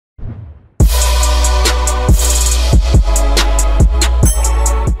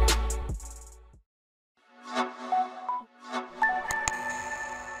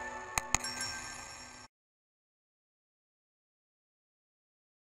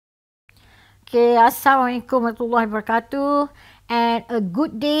Okay, Assalamualaikum warahmatullahi wabarakatuh, and a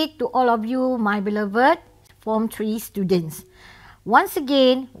good day to all of you, my beloved Form 3 students. Once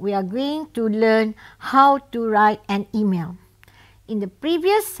again, we are going to learn how to write an email. In the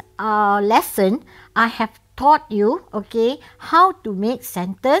previous lesson, I have taught you, okay, how to make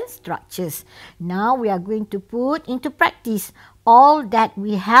sentence structures. Now we are going to put into practice all that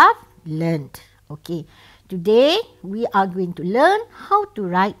we have learned. Okay, today we are going to learn how to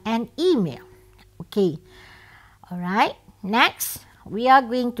write an email. Okay, alright, next we are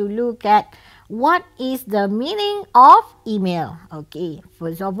going to look at what is the meaning of email. Okay,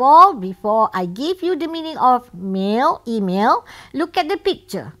 first of all, before I give you the meaning of email, look at the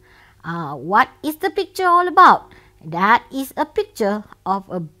picture. What is the picture all about? That is a picture of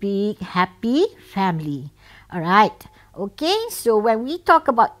a big happy family. Alright, okay, so when we talk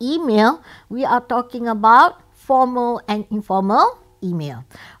about email, we are talking about formal and informal email.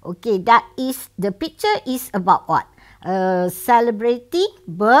 Okay, that is, the picture is about what? Celebrating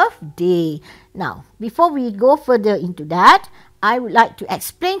birthday. Now, before we go further into that, I would like to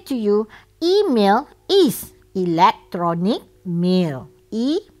explain to you, email is electronic mail.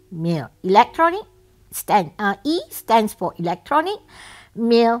 Email. Electronic, E stands for electronic,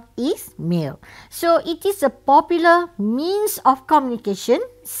 mail is mail. So, it is a popular means of communication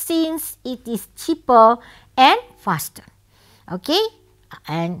since it is cheaper and faster. Okay,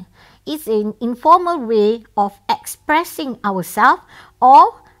 and it's an informal way of expressing ourselves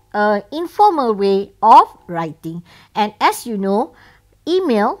or an informal way of writing. And as you know,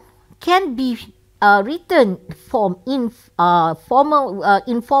 email can be written informal,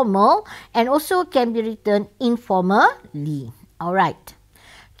 and also can be written informally. Alright,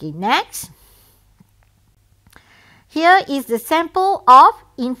 okay, next. Here is the sample of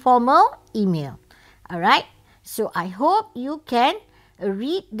informal email. Alright. So, I hope you can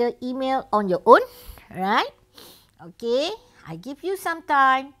read the email on your own, right? Okay, I give you some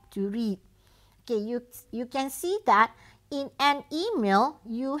time to read. Okay, you can see that in an email,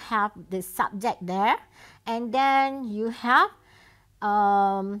 you have the subject there, and then you have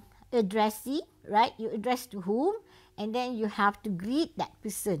addressee, right? You address to whom, and then you have to greet that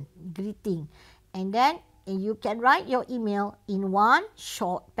person, greeting. And then you can write your email in one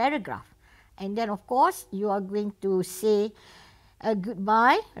short paragraph. And then, of course, you are going to say a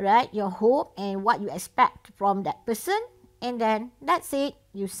goodbye, right? Your hope and what you expect from that person. And then, that's it.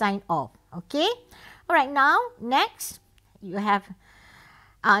 You sign off. Okay? Alright, now, next, you have...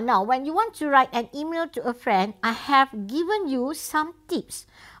 now, when you want to write an email to a friend, I have given you some tips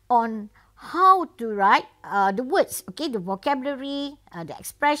on how to write the words, okay, the vocabulary, the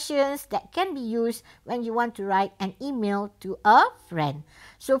expressions that can be used when you want to write an email to a friend.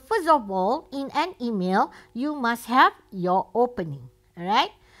 So, first of all, in an email, you must have your opening,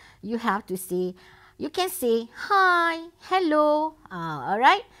 alright? You have to say, you can say, hi, hello,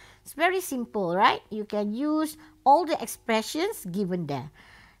 alright? It's very simple, right? You can use all the expressions given there.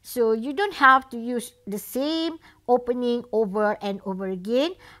 So, you don't have to use the same opening over and over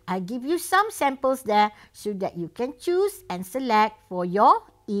again. I give you some samples there so that you can choose and select for your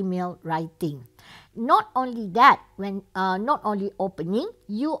email writing. Not only that, when not only opening,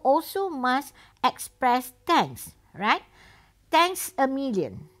 you also must express thanks, right? Thanks a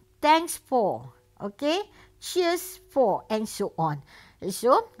million, thanks for, okay? Cheers for, and so on.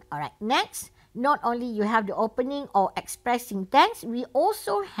 So, alright, next. Not only you have the opening or expressing thanks, we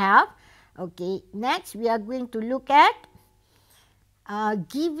also have, okay, next we are going to look at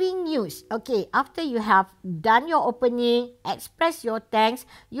giving news. Okay, after you have done your opening, express your thanks,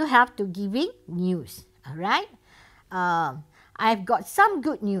 you have to giving news. Alright, I've got some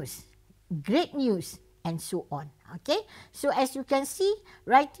good news, great news, and so on. Okay, so as you can see,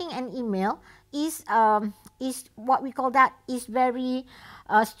 writing an email is what we call that is very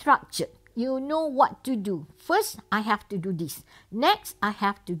structured. You know what to do. First, I have to do this. Next, I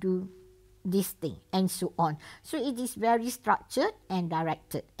have to do this thing, and so on. So, it is very structured and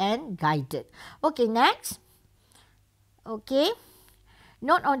directed and guided. Okay, next. Okay.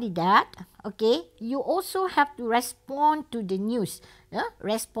 Not only that, okay, you also have to respond to the news.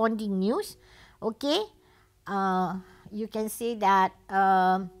 Responding news. Okay. You can say that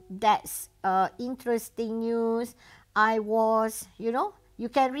that's interesting news. I was, you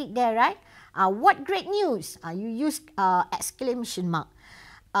can read there, right? What great news? You use exclamation mark.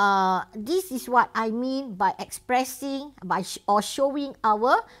 This is what I mean by expressing or showing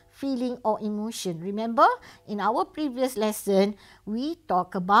our feeling or emotion. Remember, in our previous lesson, we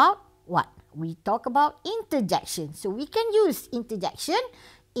talk about what? We talk about interjection. So, we can use interjection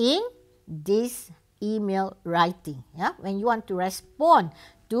in this email writing. Yeah? When you want to respond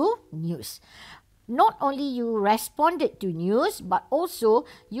to news. Not only you responded to news, but also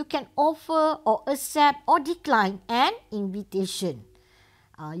you can offer or accept or decline an invitation.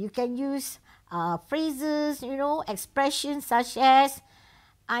 You can use phrases, expressions such as,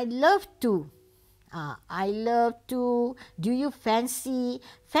 I love to. I love to. Do you fancy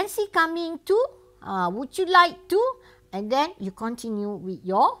coming to? Would you like to? And then you continue with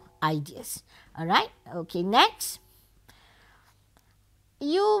your ideas. Alright, okay, next.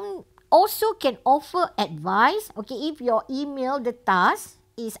 You also can offer advice. Okay, if your email, the task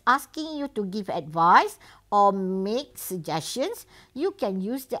is asking you to give advice or make suggestions, you can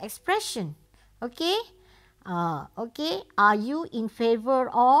use the expression. Okay, okay, are you in favor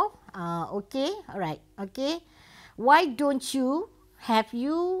of? Okay, alright, okay. Why don't you? Have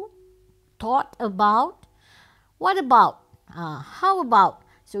you thought about? What about? How about?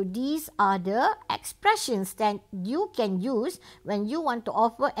 So these are the expressions that you can use when you want to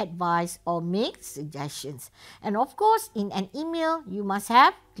offer advice or make suggestions. And of course, in an email, you must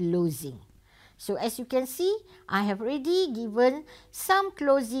have closing. So as you can see, I have already given some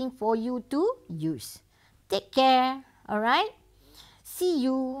closing for you to use. Take care, alright? See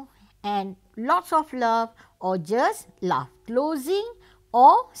you and lots of love, or just laugh. Closing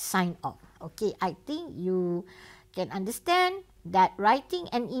or sign off. Okay, I think you can understand that writing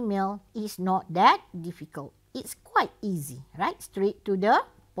an email is not that difficult. It's quite easy, right? Straight to the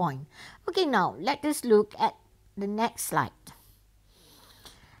point. Okay, now let us look at the next slide.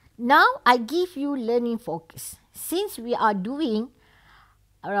 Now I give you learning focus. Since we are doing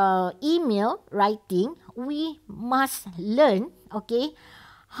email writing, we must learn, okay,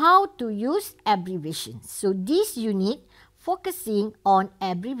 how to use abbreviations. So this unit focusing on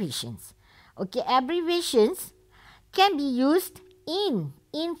abbreviations. Okay, abbreviations can be used in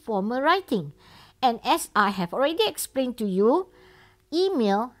informal writing. And as I have already explained to you,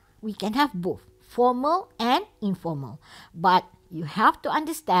 email, we can have both formal and informal. But you have to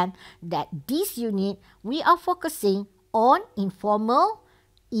understand that this unit, we are focusing on informal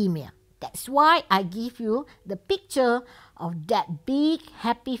email. That's why I give you the picture of that big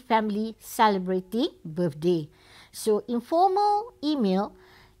happy family celebrating birthday. So informal email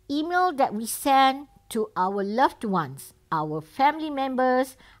that we send to our loved ones, our family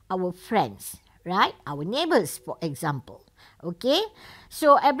members, our friends, right? Our neighbors, for example. Okay?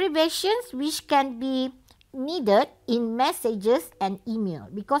 So abbreviations which can be needed in messages and email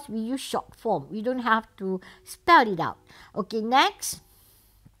because we use short form. We don't have to spell it out. Okay, next.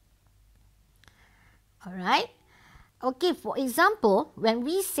 Alright. Okay, for example, when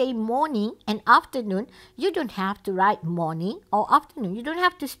we say morning and afternoon, you don't have to write morning or afternoon. You don't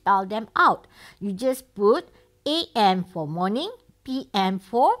have to spell them out. You just put AM for morning, PM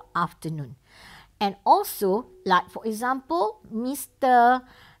for afternoon. And also, like for example, Mr.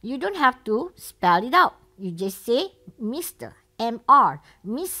 You don't have to spell it out. You just say Mr. MR,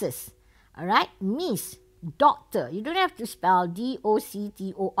 Mrs. Alright, Miss, Doctor. You don't have to spell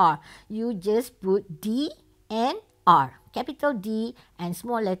DOCTOR. You just put D and R, capital D and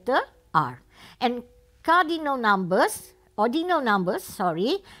small letter R. And ordinal numbers,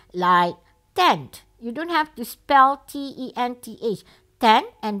 like tenth. You don't have to spell TENTH, 10,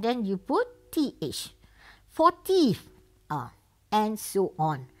 and then you put TH. 40th, and so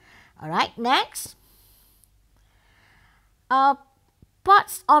on. Alright, next.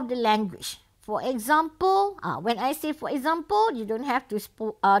 Parts of the language. For example, when I say for example, you don't have to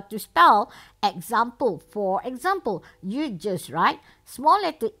spell example. For example, you just write small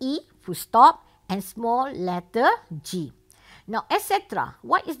letter E, full stop, and small letter G. Now, etc.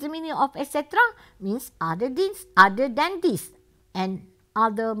 What is the meaning of etc.? Means other than this, and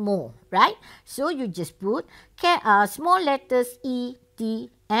other more, right? So you just put small letters E, T,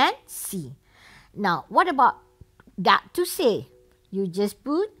 and C. Now, what about that to say? You just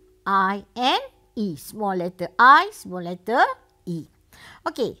put I and E, small letter I, small letter E.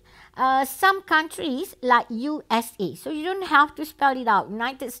 Okay, some countries like USA, so you don't have to spell it out.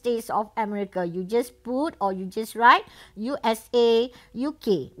 United States of America, you just put or you just write USA,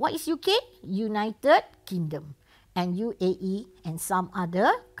 UK. What is UK? United Kingdom. And UAE and some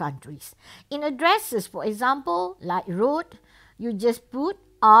other countries. In addresses, for example, like road, you just put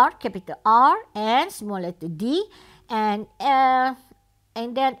R, capital R, and small letter D, and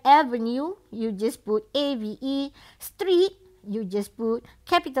then avenue, you just put AVE. Street, you just put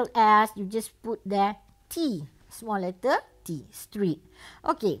capital S, you just put there T, small letter T, street.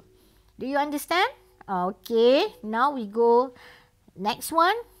 Okay, do you understand? Okay, now we go next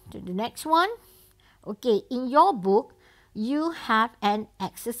one to the next one. Okay, in your book, you have an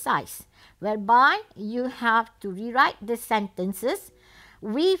exercise whereby you have to rewrite the sentences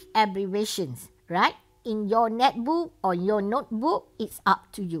with abbreviations, right? In your netbook or your notebook, it's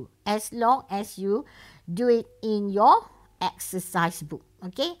up to you. As long as you do it in your exercise book.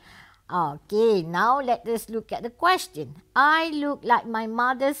 Okay? Okay, now let us look at the question. I look like my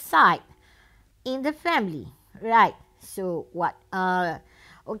mother's side in the family. Right. So what?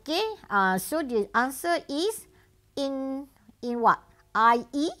 Okay. So the answer is in what?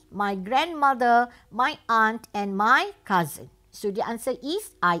 I.e. my grandmother, my aunt and my cousin. So the answer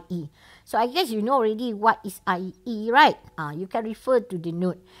is I.e. So I guess you know already what is I.e. right? You can refer to the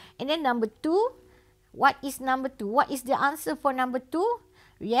note. And then number 2. What is number 2? What is the answer for number 2?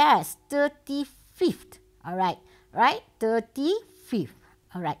 Yes, 35th. Alright. Right? 35th.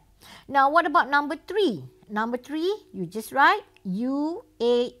 Alright. Now what about number 3? Number 3, you just write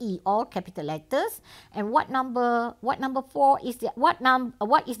UAE, all capital letters. And what number 4 is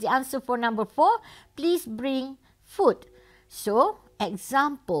what is the answer for number 4? Please bring food. So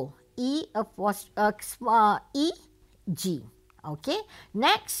example E G. Okay.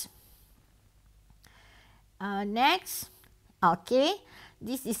 Next. Next. Okay.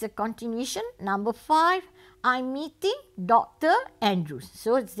 This is a continuation. Number 5. I'm meeting Dr. Andrews.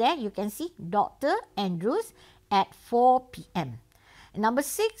 So it's there. You can see Dr. Andrews at 4 p.m. Number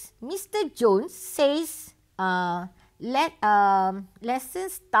 6. Mr. Jones says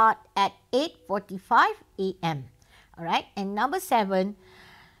lessons start at 8:45 a.m. Alright. And number 7.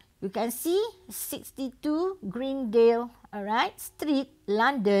 You can see 62 Greendale, alright, Street,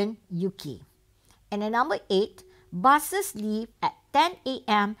 London, UK. And then number 8. Buses leave at 10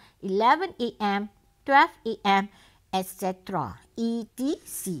 a.m., 11 a.m., 12 a.m., etc.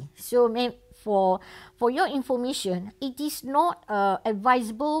 etc. So for your information, it is not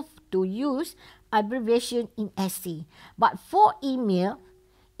advisable to use abbreviation in essay. But for email,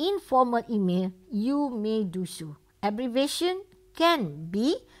 informal email, you may do so. Abbreviation can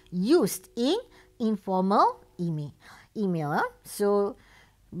be used in informal email. So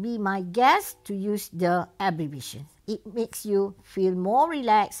be my guest to use the abbreviation. It makes you feel more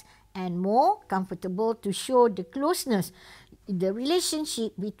relaxed and more comfortable to show the closeness, the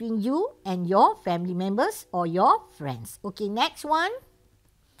relationship between you and your family members or your friends. Okay, next one.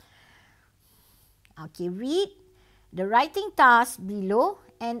 Okay, read the writing task below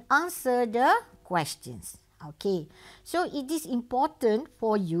and answer the questions. Okay, so it is important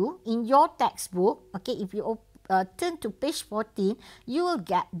for you in your textbook. Okay, if you turn to page 14, you will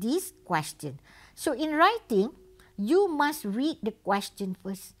get this question. So in writing, you must read the question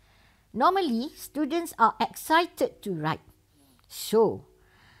first. Normally, students are excited to write. So,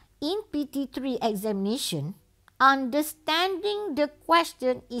 in PT3 examination, understanding the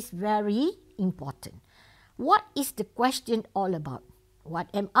question is very important. What is the question all about? What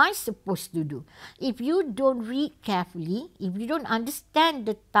am I supposed to do? If you don't read carefully, if you don't understand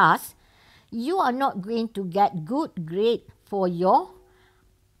the task, you are not going to get good grade for your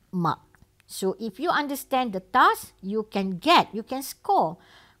mark. So if you understand the task, you can score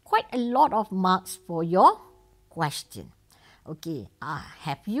quite a lot of marks for your question. Okay,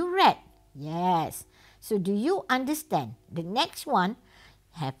 have you read? Yes. So do you understand? The next one,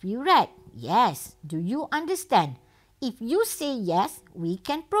 have you read? Yes. Do you understand? If you say yes, we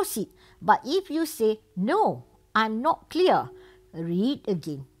can proceed. But if you say no, I'm not clear, read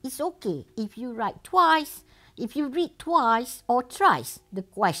again. It's okay if you write twice, if you read twice or thrice the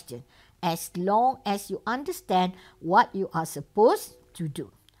question, as long as you understand what you are supposed to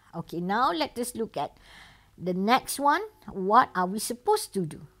do. Okay, now let us look at the next one. What are we supposed to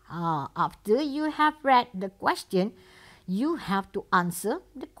do? After you have read the question, you have to answer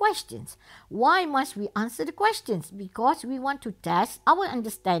the questions. Why must we answer the questions? Because we want to test our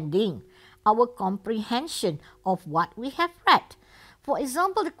understanding, our comprehension of what we have read. For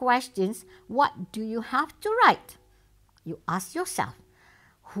example, the questions, what do you have to write? You ask yourself,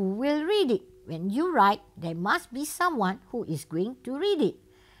 who will read it? When you write, there must be someone who is going to read it.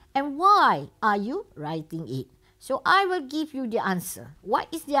 And why are you writing it? So I will give you the answer. What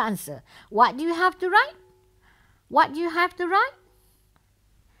is the answer? What do you have to write? What do you have to write?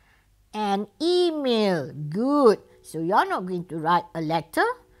 An email. Good. So you are not going to write a letter.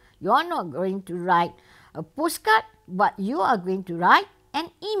 You are not going to write a postcard, but you are going to write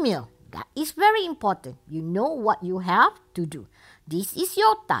an email. That is very important. You know what you have to do. This is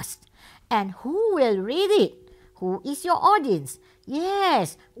your task. And who will read it? Who is your audience?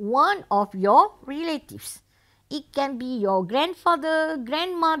 Yes, one of your relatives. It can be your grandfather,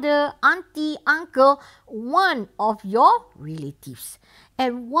 grandmother, auntie, uncle, one of your relatives.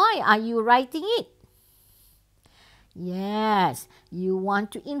 And why are you writing it? Yes, you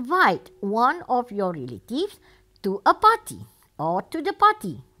want to invite one of your relatives to a party. or to the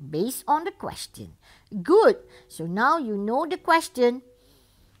party based on the question. Good. So now you know the question.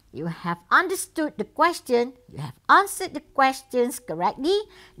 You have understood the question. You have answered the questions correctly.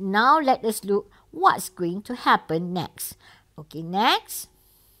 Now let us look what's going to happen next. Okay, next.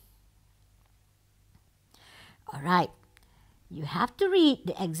 Alright. You have to read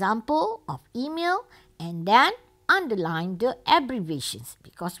the example of email and then underline the abbreviations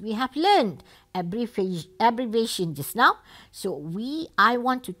because we have learned abbreviation just now. So I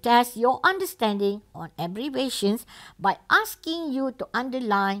want to test your understanding on abbreviations by asking you to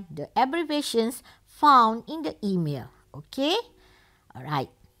underline the abbreviations found in the email. Okay? Alright.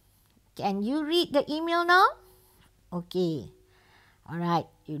 Can you read the email now? Okay. Alright.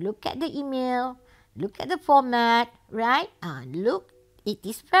 You look at the email. Look at the format. Right? Look. It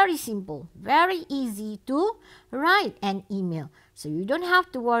is very simple, very easy to write an email. So you don't have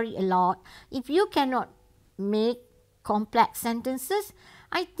to worry a lot. If you cannot make complex sentences,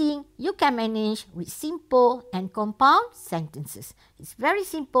 I think you can manage with simple and compound sentences. It's very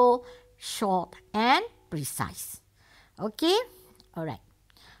simple, short and precise. Okay? Alright.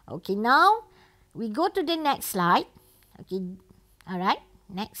 Okay, now we go to the next slide. Okay. Alright.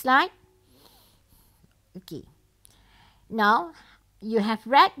 Next slide. Okay. Now, you have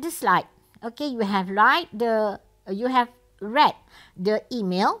read the slide. Okay, you have read the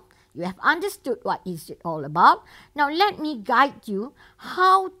email. You have understood what is it all about. Now let me guide you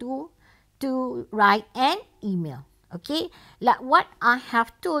how to write an email. Okay, like what I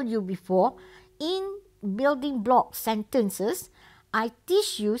have told you before, in building block sentences, I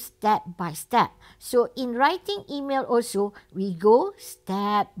teach you step by step. So in writing email also, we go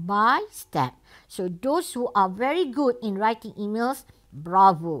step by step. So those who are very good in writing emails,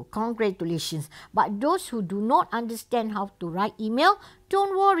 bravo, congratulations. But those who do not understand how to write email,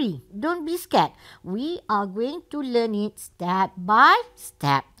 don't worry, don't be scared. We are going to learn it step by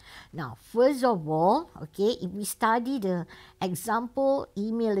step. Now, first of all, okay, if we study the example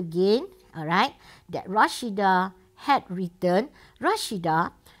email again, alright, that Rashida had written,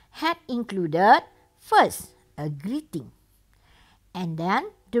 Rashida had included first a greeting and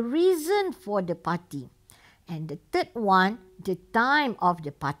then the reason for the party, and the third one, the time of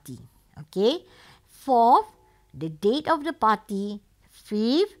the party. Okay, fourth, the date of the party.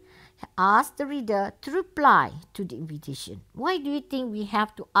 Fifth, ask the reader to reply to the invitation. Why do you think we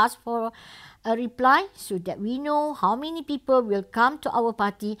have to ask for a reply? So that we know how many people will come to our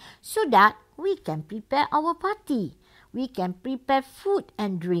party, so that we can prepare our party. We can prepare food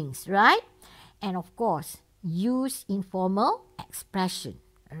and drinks, right? And of course, use informal expression,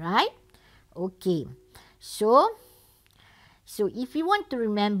 right? Okay. So if you want to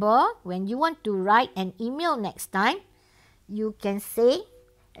remember, when you want to write an email next time, you can say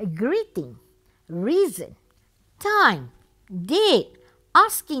a greeting, reason, time, date,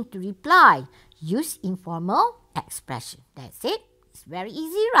 asking to reply. Use informal expression. That's it. It's very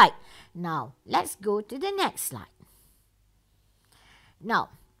easy, right? Now, let's go to the next slide. Now,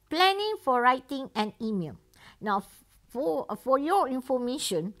 planning for writing an email. Now, for your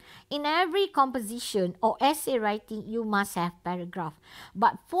information, in every composition or essay writing, you must have paragraph.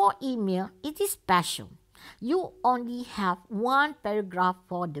 But for email, it is special. You only have one paragraph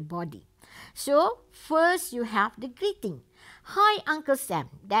for the body. So, first you have the greeting. Hi, Uncle Sam.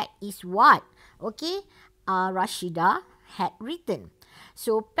 That is what, okay, Rashida had written.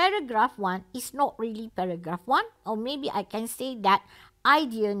 So, paragraph 1 is not really paragraph 1, or maybe I can say that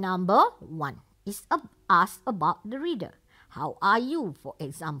idea number 1 is asked about the reader. How are you, for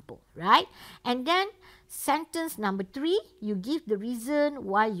example, right? And then sentence number 3, you give the reason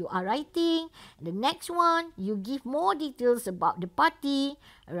why you are writing. The next one, you give more details about the party,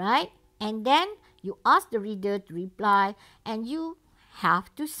 right? And then you ask the reader to reply and you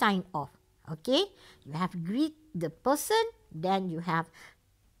have to sign off, okay? You have greet the person, then you have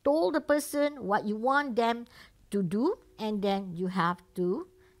told the person what you want them to do, and then you have to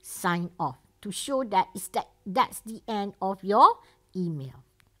sign off to show that that's the end of your email.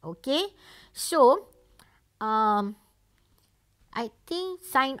 Okay, so I think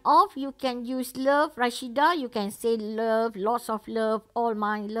sign off, you can use love, Rashida. You can say love, lots of love, all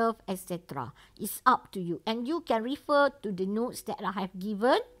my love, etc. It's up to you, and you can refer to the notes that I have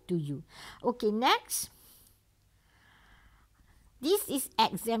given to you. Okay, next. This is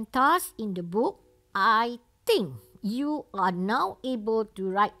exam task in the book. I think you are now able to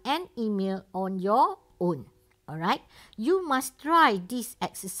write an email on your own. Alright, you must try this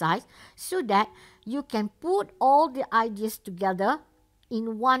exercise so that you can put all the ideas together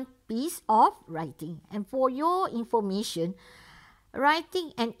in one piece of writing. And for your information,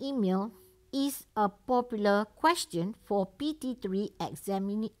 writing an email is a popular question for PT3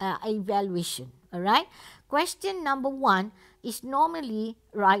 evaluation. Alright? Question number 1 is normally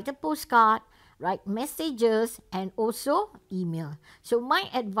write a postcard, write messages, and also email. So my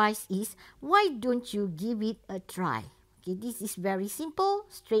advice is, why don't you give it a try? Okay, this is very simple,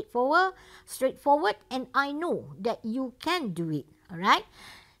 straightforward, and I know that you can do it. Alright?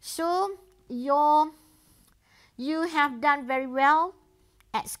 So you have done very well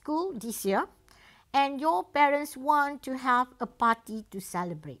at school this year, and your parents want to have a party to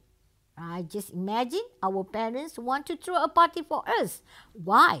celebrate. Just imagine our parents want to throw a party for us.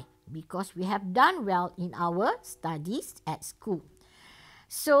 Why? Because we have done well in our studies at school.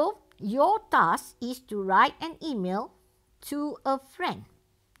 So your task is to write an email to a friend.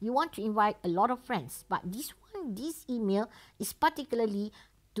 You want to invite a lot of friends, but this email is particularly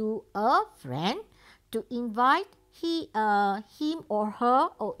to a friend to invite him or her,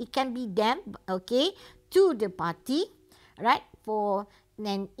 or it can be them, okay, to the party, right?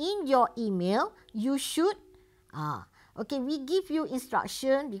 Then in your email, you should, we give you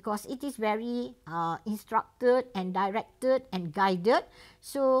instruction because it is very instructed and directed and guided.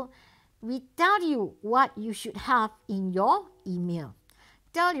 So we tell you what you should have in your email.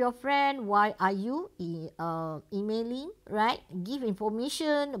 Tell your friend why are you emailing, right? Give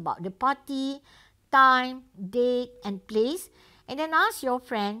information about the party, time, date, and place, and then ask your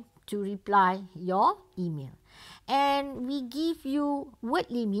friend to reply your email. And we give you word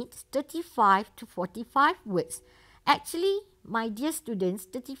limits 35 to 45 words. Actually, my dear students,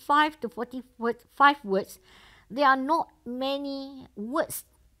 35 to 45 words, there are not many words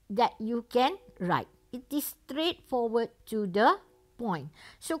that you can write. It is straightforward to the point.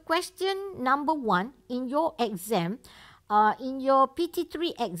 So question number 1 in your exam, in your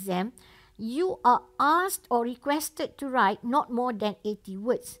PT3 exam, you are asked or requested to write not more than 80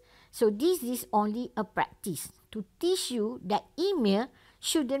 words. So this is only a practice to teach you that email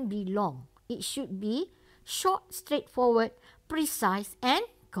shouldn't be long. It should be short, straightforward, precise, and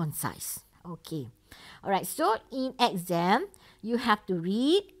concise. Okay. Alright, so in exam, you have to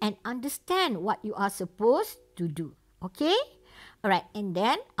read and understand what you are supposed to do. Okay? Alright, and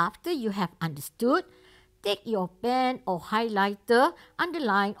then after you have understood, take your pen or highlighter,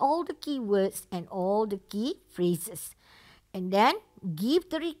 underline all the keywords and all the key phrases. And then give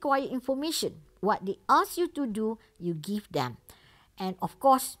the required information. What they ask you to do, you give them. And of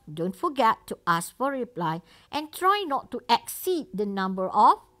course, don't forget to ask for reply and try not to exceed the number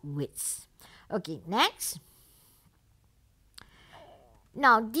of words. Okay, next.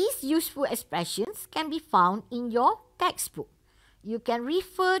 Now, these useful expressions can be found in your textbook. You can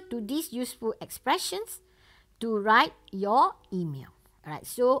refer to these useful expressions to write your email. Alright,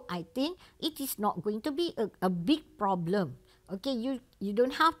 so I think it is not going to be a big problem. Okay, you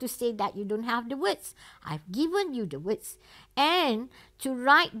don't have to say that you don't have the words. I've given you the words. And to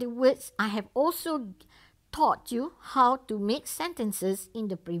write the words, I have also taught you how to make sentences in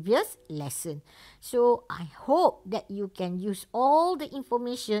the previous lesson. So I hope that you can use all the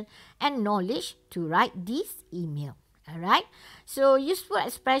information and knowledge to write this email. Alright, so useful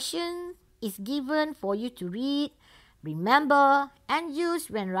expression is given for you to read, remember, and use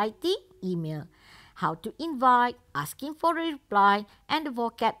when writing email. How to invite, asking for a reply, and the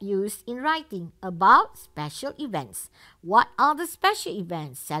vocab used in writing about special events. What are the special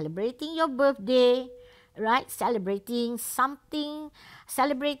events? Celebrating your birthday, right? Celebrating something,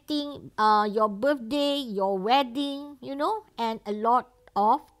 celebrating your birthday, your wedding, and a lot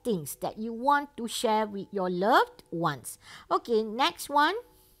of things that you want to share with your loved ones. Okay, next one.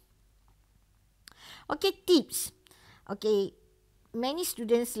 Okay, tips. Okay, many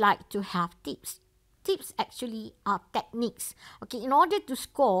students like to have tips. Tips actually are techniques. Okay, in order to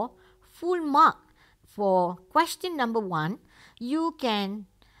score full mark for question number 1, you can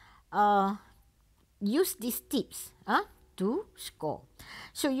use these tips to score.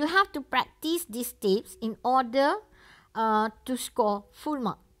 So you have to practice these tips in order to score full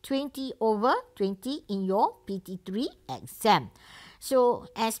mark, 20 over 20 in your PT3 exam. So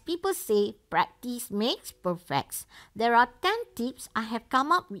as people say, practice makes perfect. There are 10 tips. I have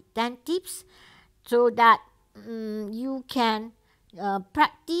come up with 10 tips so that you can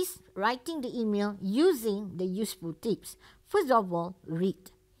practice writing the email using the useful tips. First of all,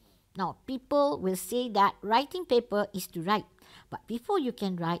 read. Now, people will say that writing paper is to write. But before you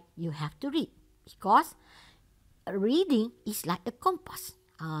can write, you have to read. Because reading is like a compass.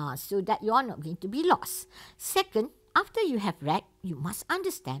 So that you are not going to be lost. Second, after you have read, you must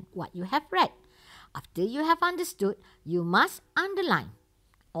understand what you have read. After you have understood, you must underline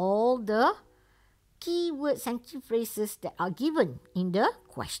all the key words and key phrases that are given in the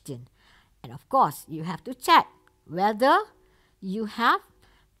question. And of course, you have to check whether you have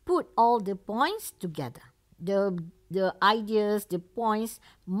put all the points together. The ideas, the points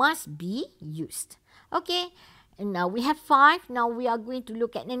must be used. Okay, and now we have 5. Now we are going to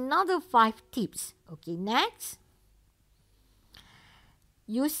look at another 5 tips. Okay, next.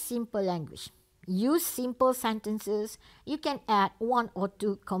 Use simple language. Use simple sentences. You can add 1 or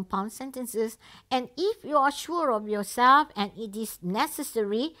 2 compound sentences. And if you are sure of yourself and it is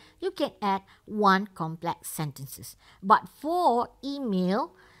necessary, you can add 1 complex sentences. But for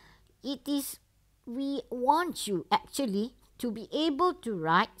email, we want you actually to be able to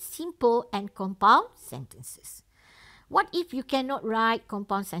write simple and compound sentences. What if you cannot write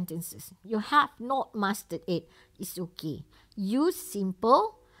compound sentences? You have not mastered it. It's okay. Use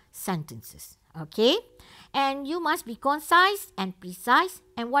simple sentences. Okay? And you must be concise and precise.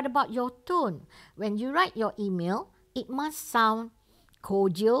 And what about your tone? When you write your email, it must sound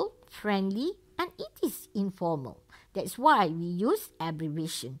cordial, friendly, and it is informal. That's why we use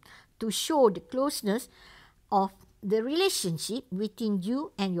abbreviation to show the closeness of the relationship between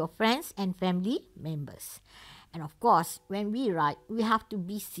you and your friends and family members. And of course, when we write, we have to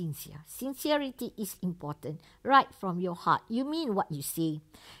be sincere. Sincerity is important. Write from your heart. You mean what you say.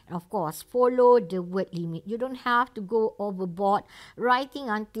 And of course, follow the word limit. You don't have to go overboard writing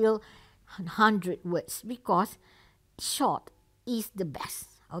until 100 words because short is the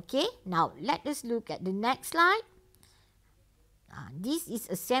best. Okay, now let us look at the next slide. This is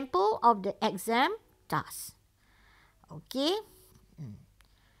a sample of the exam task. Okay.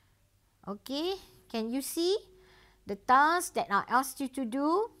 Okay, can you see the task that I asked you to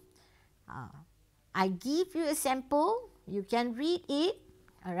do? I give you a sample. You can read it.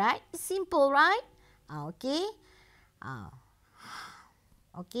 Alright, simple, right? Okay.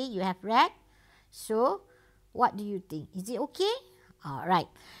 Okay, you have read. So, what do you think? Is it okay? Alright.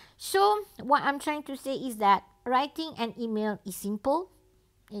 So, what I'm trying to say is that writing an email is simple.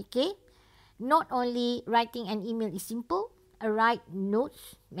 Okay. Not only writing an email is simple. Write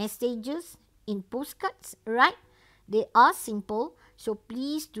notes, messages in postcards, right? They are simple, so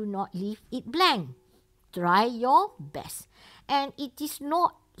please do not leave it blank. Try your best. And it is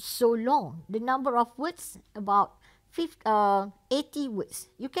not so long. The number of words, about 80 words.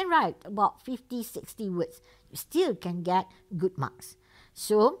 You can write about 50, 60 words. You still can get good marks.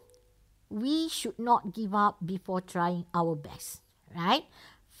 So, we should not give up before trying our best, right?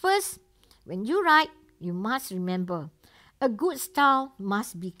 First, when you write, you must remember, a good style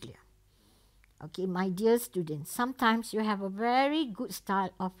must be clear. Okay, my dear students, sometimes you have a very good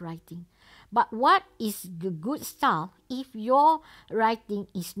style of writing. But what is the good style if your writing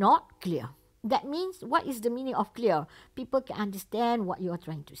is not clear? That means, what is the meaning of clear? People can understand what you are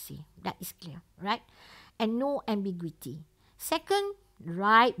trying to say. That is clear, right? And no ambiguity. Second,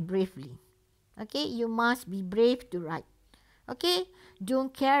 write bravely. Okay, you must be brave to write. Okay,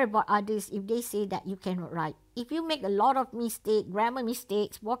 don't care about others if they say that you cannot write. If you make a lot of mistakes, grammar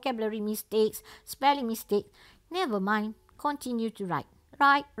mistakes, vocabulary mistakes, spelling mistakes, never mind, continue to write.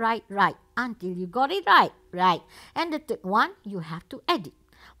 Write until you got it right. And the third one, you have to edit.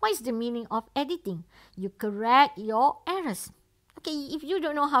 What is the meaning of editing? You correct your errors. Okay, if you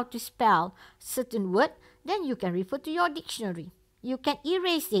don't know how to spell certain word, then you can refer to your dictionary. You can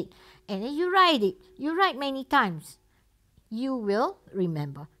erase it and then you write it. You write many times. You will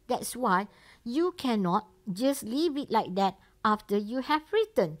remember. That's why you cannot just leave it like that after you have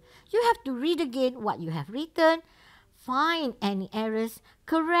written. You have to read again what you have written, find any errors,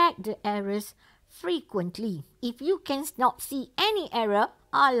 correct the errors frequently. If you cannot see any error,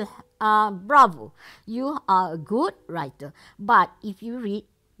 bravo, you are a good writer. But if you read,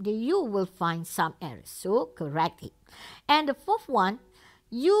 you will find some errors. So correct it. And the fourth one,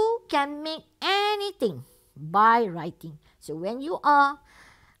 you can make anything by writing. So when you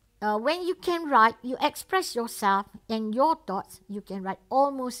can write, you express yourself and your thoughts, you can write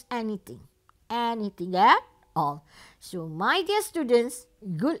almost anything. Anything at all. So my dear students,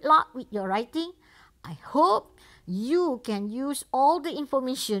 good luck with your writing. I hope you can use all the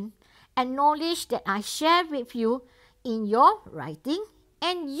information and knowledge that I share with you in your writing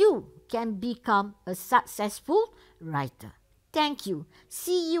and you can become a successful writer. Thank you.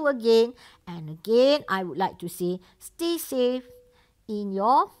 See you again. And again, I would like to say, stay safe in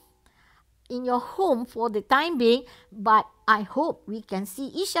your home for the time being. But I hope we can see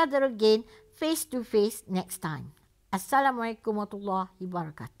each other again face to face next time. Assalamualaikum warahmatullahi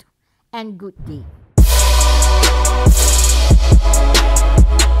wabarakatuh. And good day.